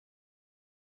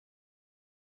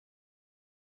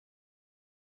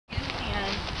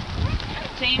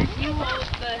James, you hold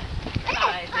the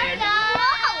side there.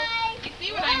 You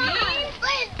see what I mean?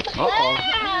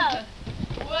 Uh-oh.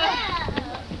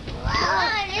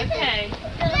 Okay.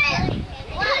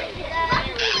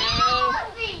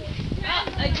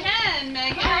 Again,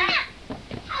 Megan.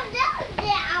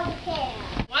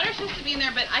 Water's supposed to be in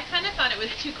there, but I kind of thought it was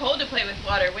too cold to play with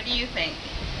water. What do you think?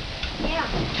 Yeah.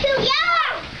 Too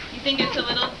young. You think it's a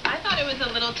little? I thought it was a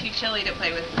little too chilly to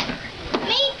play with water.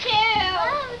 Me too.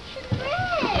 Oh, it's red.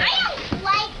 I don't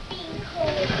like being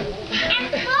cold.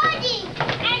 I'm floating.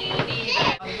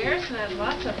 Oh, Garrison has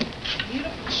lots of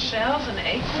beautiful shells and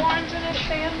acorns in his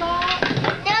sandbox.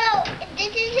 No,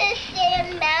 this is a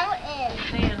sand mountain.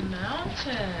 Sand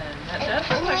mountain. That does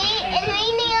look like a sand. And we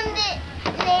named it.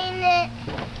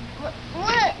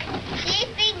 Look, see if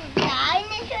big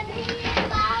dinosaur named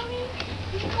about me.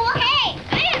 Hey,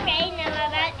 I don't really know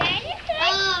about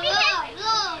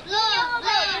dinosaurs.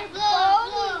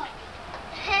 Look.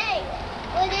 Hey,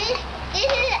 well these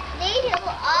are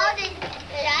all the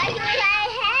dinosaurs I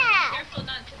have. Careful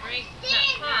not to break that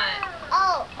pot.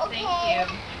 Oh, okay.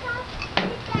 Thank you.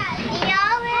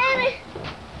 Y'all remember?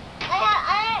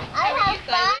 I have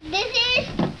fun.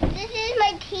 This is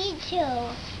my teacher.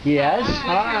 Yes,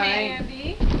 Hi. hi.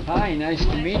 Mandy. Hi, nice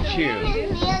to meet you.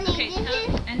 Okay,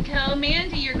 tell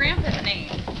Mandy your grandpa's name.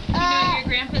 Do you know your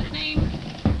grandpa's name?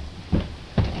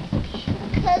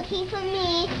 Cookie for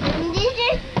me. And this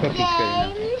is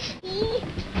James.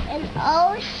 And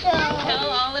also.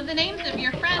 Tell all of the names of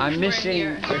your friends. I'm who are missing,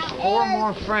 here. there's 4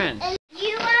 more friends. And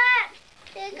you want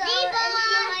to go and see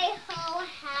my whole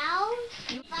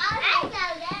house? I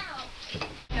fell down.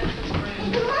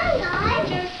 Come on,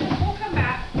 guys. We'll come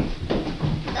back.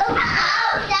 Oh,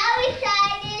 that was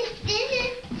excited. This is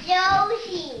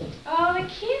Josie. Oh, the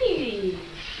kitty.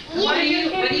 What do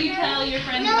you tell your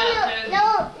friends about Josie?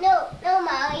 No,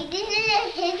 Molly. This is a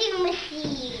hissing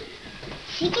machine.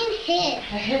 She can hiss.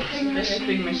 A hissing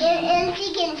machine. And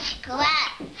she can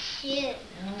scratch too.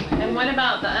 And what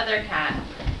about the other cat?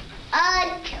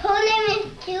 Her name is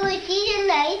Jewel. She's a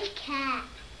nice cat.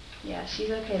 Yeah,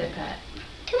 she's okay to pet.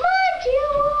 Come on,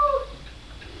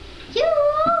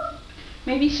 Jewel.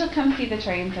 Maybe she'll come see the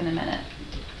trains in a minute.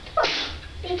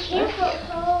 Be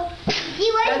careful.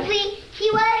 She was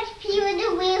the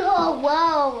real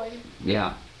world.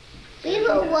 Yeah.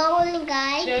 Real world,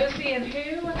 guys. Josie and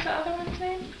who? What's the other one's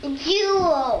name?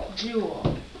 Jewel.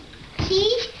 Jewel.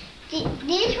 This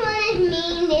one is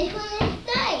mean, this one is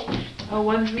nice. Oh,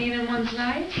 one's mean and one's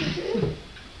nice?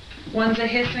 One's a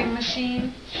hissing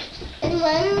machine. And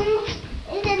one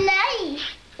is a nice.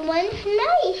 One's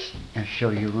nice. I'll show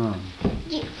you a room.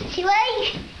 She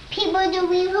likes people to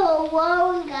be her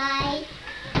world, guys.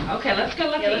 Okay, let's go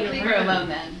look at your leave her alone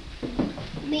then.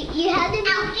 You have to be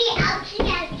ouchie.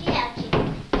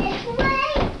 This way.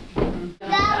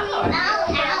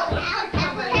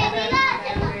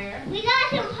 We got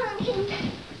some pumpkins.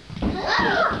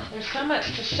 There's so much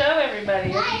to show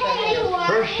everybody.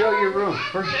 First show your room.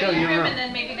 First show your room. And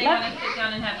then maybe they want to sit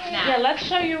down and have snacks. Yeah, let's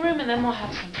show your room and then we'll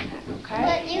have some snacks, okay?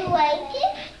 But you like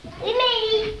it? We made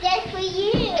these just for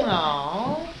you.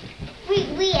 Aww.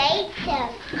 We ate them.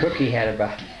 Cookie had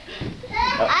about.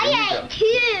 I ate 2.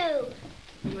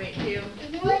 You ate 2?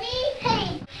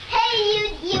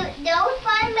 Hey, you don't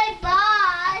find my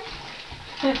balls.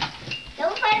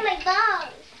 Don't find my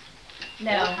balls.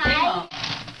 No, they won't.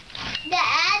 The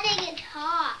attic is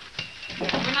hot.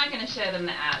 We're not going to show them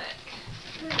the attic.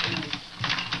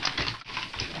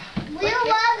 We don't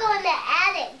want to go in the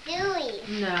attic, do we?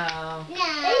 No. No.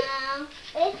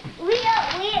 We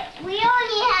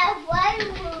only have 1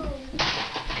 room.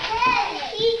 Hey,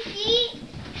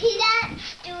 see that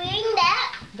string that?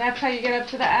 That's how you get up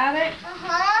to the attic?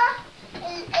 Uh-huh.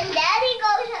 And Daddy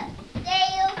goes up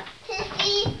there to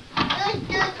see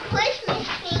the Christmas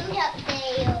things up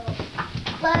there.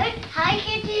 But how you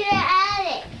get to the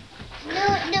attic?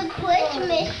 The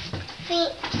Christmas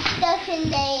stuff in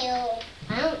there.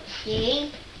 I don't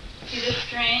see. See the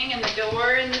string and the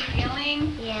door and the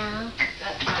ceiling? Yeah.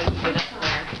 That's how you get up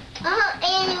there.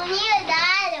 And you need a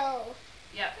ladder.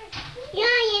 Yep.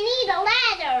 Yeah, you need a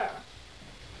ladder.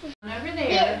 Over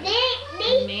there.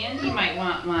 And Mandy might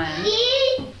want one.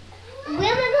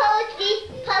 Wilma calls these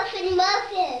Puffin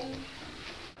Muffins.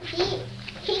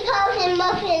 He calls him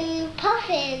Muffin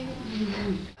Puffin.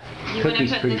 You want to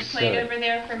put this plate over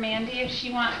there for Mandy if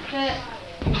she wants it?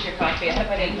 Here's your coffee. I hope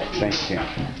I didn't put too much. Thank you.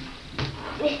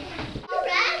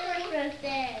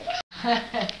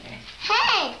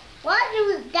 Hey, what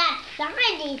do that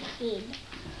sign is?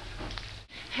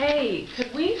 Hey,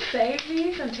 could we save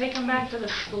these and take them back to the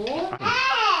school?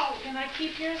 Hey! Can I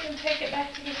keep yours and take it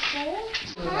back to the school?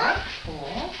 Huh? Cool.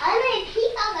 I made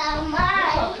pizza about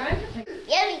mine. All kinds of things.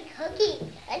 Yummy cookie.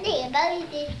 I think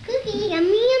about this cookie. Yummy,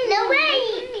 yummy. No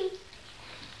way.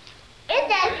 Is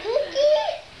that cookie?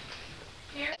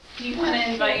 Do you want to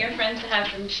invite your friends to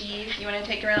have some cheese? You want to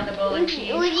take around a bowl of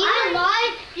cheese? Would you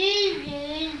like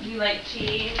cheese? You like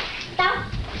cheese? Stop.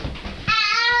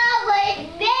 Our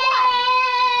bed.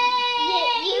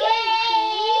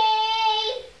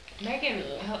 Megan,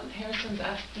 Harrison's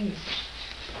asking.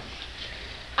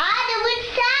 I would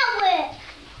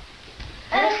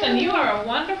Harrison, you are a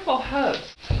wonderful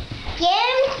host.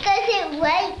 James doesn't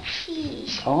like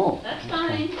cheese. Oh. That's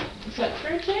fine. Is that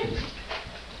true, James?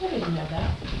 I didn't know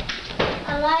that.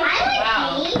 I like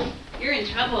Wow. cheese. You're in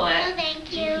trouble at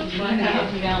Thank you. one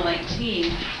if you don't like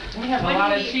cheese. We have What a lot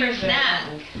do of you eat cheese for snack,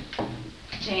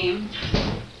 James?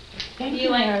 What do you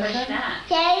like for snack?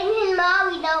 James and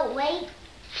Mommy don't like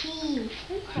cheese.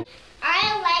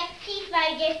 I like cheese, but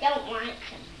I just don't want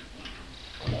some.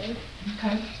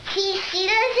 Okay. She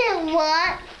doesn't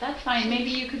want. That's fine. Maybe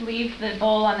you could leave the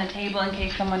bowl on the table in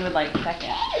case someone would like a second.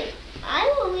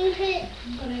 I will leave it.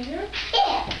 Put it here?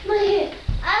 Yeah.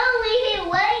 I will leave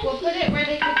it right We'll put it where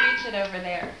they could reach it over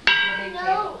there. On the big No,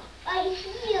 table. I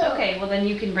hear. Okay, well then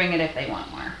you can bring it if they want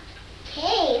more.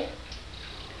 Okay.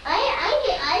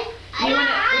 Would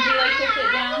you like to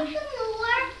sit down? Some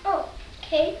more. Oh,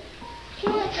 okay.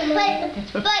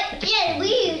 But yeah, we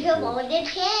use up all the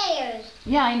chairs.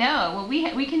 Yeah, I know. Well,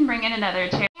 we can bring in another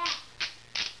chair.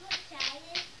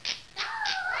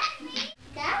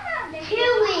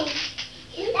 Chewy.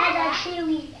 That's a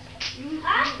chewy.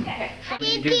 Okay. I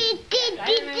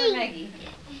remember Maggie.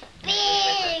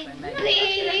 Big.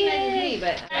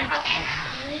 But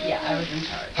yeah, I was in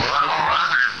charge.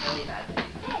 Really bad.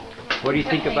 What do you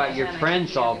think about your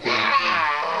friends all being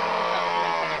here?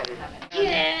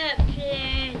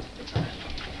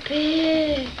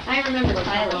 I remember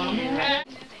Tyler.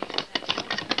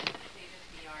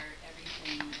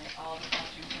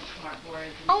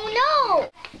 Oh no!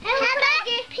 How about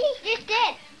this piece just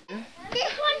did?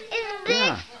 This one is big.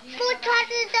 Yeah. Four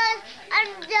tosses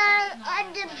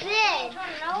on the bed.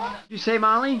 What did you say,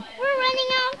 Molly? We're running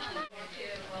out.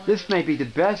 This may be the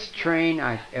best train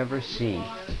I've ever seen.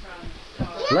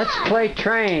 Let's play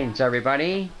trains,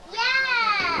 everybody. Yeah.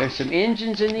 There's some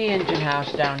engines in the engine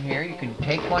house down here. You can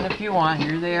take one if you want.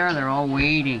 Here they are. They're all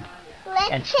waiting. Let's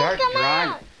And check start them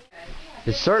driving. out.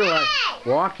 It's sort of like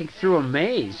walking through a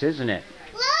maze, isn't it?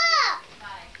 Look.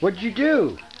 What'd you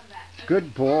do?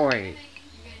 Good boy.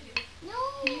 No.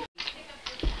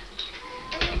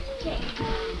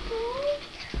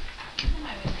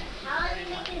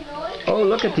 Oh,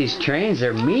 look at these trains.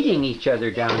 They're meeting each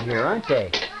other down here, aren't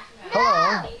they?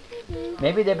 Hello.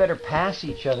 Maybe they better pass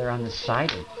each other on the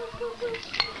siding.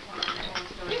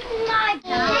 This is my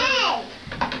bed.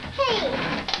 Hey.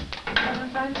 Having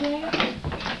fun, James?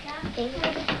 Hey.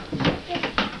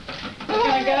 We're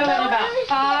gonna go in about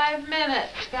 5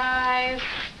 minutes, guys.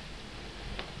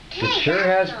 It sure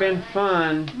has been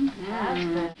fun.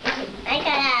 I gotta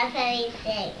have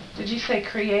anything. Did you say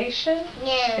creation?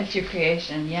 Yeah. It's your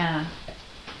creation, yeah.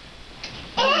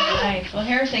 Nice. Well,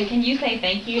 Harrison, can you say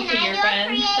thank you to your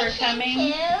friends for coming?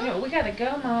 Yeah, we gotta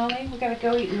go, Molly. We gotta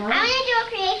go eat lunch. I want to do a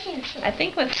creation too. I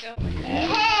think let's go.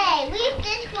 Hey, leave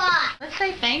this one. Let's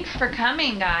say thanks for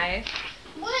coming, guys.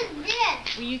 What is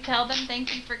this? Will you tell them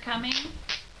thank you for coming?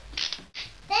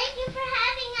 Thank you for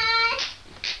having us.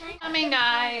 Coming,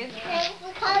 guys. Thanks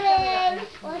for coming.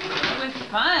 It was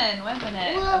fun, wasn't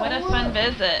it? What a fun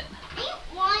visit. I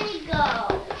don't want to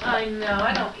go. I know,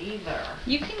 I don't either.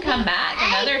 You can come back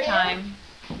another time.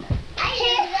 Can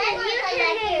you come to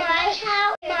my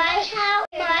house? My house?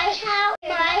 My house?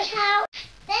 My house?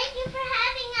 Thank you for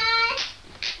having us.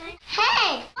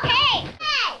 Hey! Hey!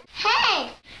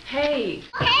 Hey! Hey,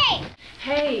 Hey!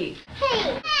 hey.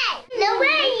 Hey!